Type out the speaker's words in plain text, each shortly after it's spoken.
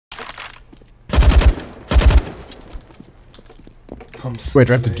Wait,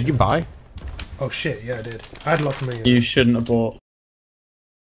 Raptor, did you buy? Oh shit, yeah I did. I had lots of money. You shouldn't have bought.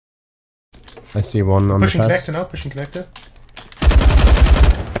 I see one on Pushing the pass. connector now, pushing connector.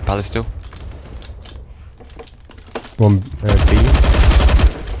 Palace still. One B.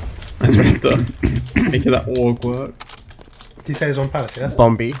 Nice Raptor. Making that AUG work. Did you say there's one palace, yeah?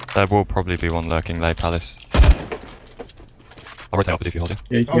 Bomb B. There will probably be one lurking late Palace. I'll rotate up if you hold it.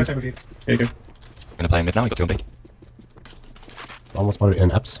 Yeah, you Oh, go. I'll take with you. Here you go. I'm gonna play mid now, we got 2 on B. Almost spotted in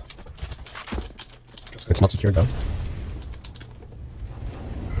apps. It's not secured though.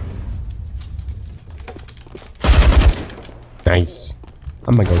 Nice.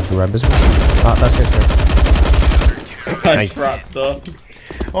 I'm gonna go grab this one. Ah, that's good. Nice Raptor.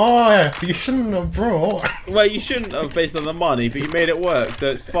 Oh yeah, you shouldn't have brought. Well, you shouldn't have based on the money, but you made it work, so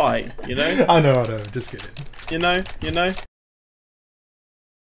it's fine, you know? I know, just kidding. You know?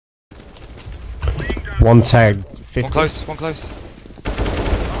 One tagged. 50. One close.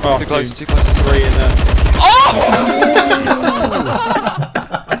 Oh, Too close. 3 in there.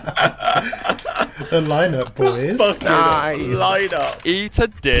 The lineup, boys. Fucking Nice. line up. Eat a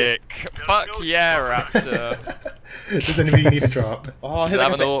dick. Fuck yeah, Raptor. Does anybody need a drop? Oh, I hit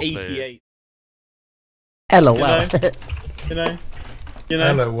Have that an for AUG, 88. LOL. You know?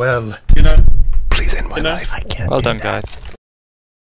 Hello, well. You know? Please end my You know? life. I can't. Well done, guys.